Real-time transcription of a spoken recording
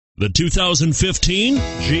The 2015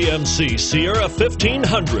 GMC Sierra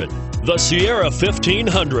 1500. The Sierra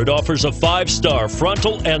 1500 offers a 5-star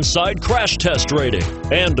frontal and side crash test rating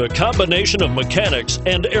and a combination of mechanics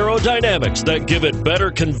and aerodynamics that give it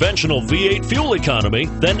better conventional V8 fuel economy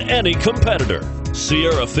than any competitor.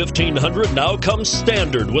 Sierra 1500 now comes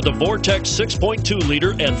standard with a Vortex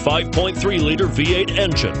 6.2-liter and 5.3-liter V8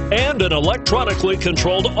 engine and an electronically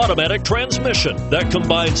controlled automatic transmission that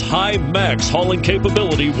combines high max hauling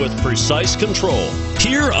capability with precise control.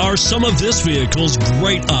 Here are some of this vehicle's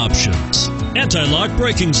great options: anti-lock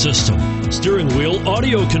braking system, steering wheel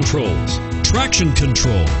audio controls, traction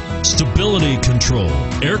control, stability control,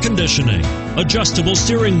 air conditioning, adjustable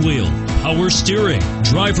steering wheel, power steering,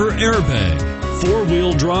 driver airbag,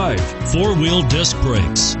 4-wheel drive, 4-wheel disc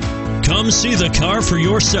brakes. Come see the car for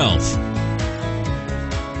yourself.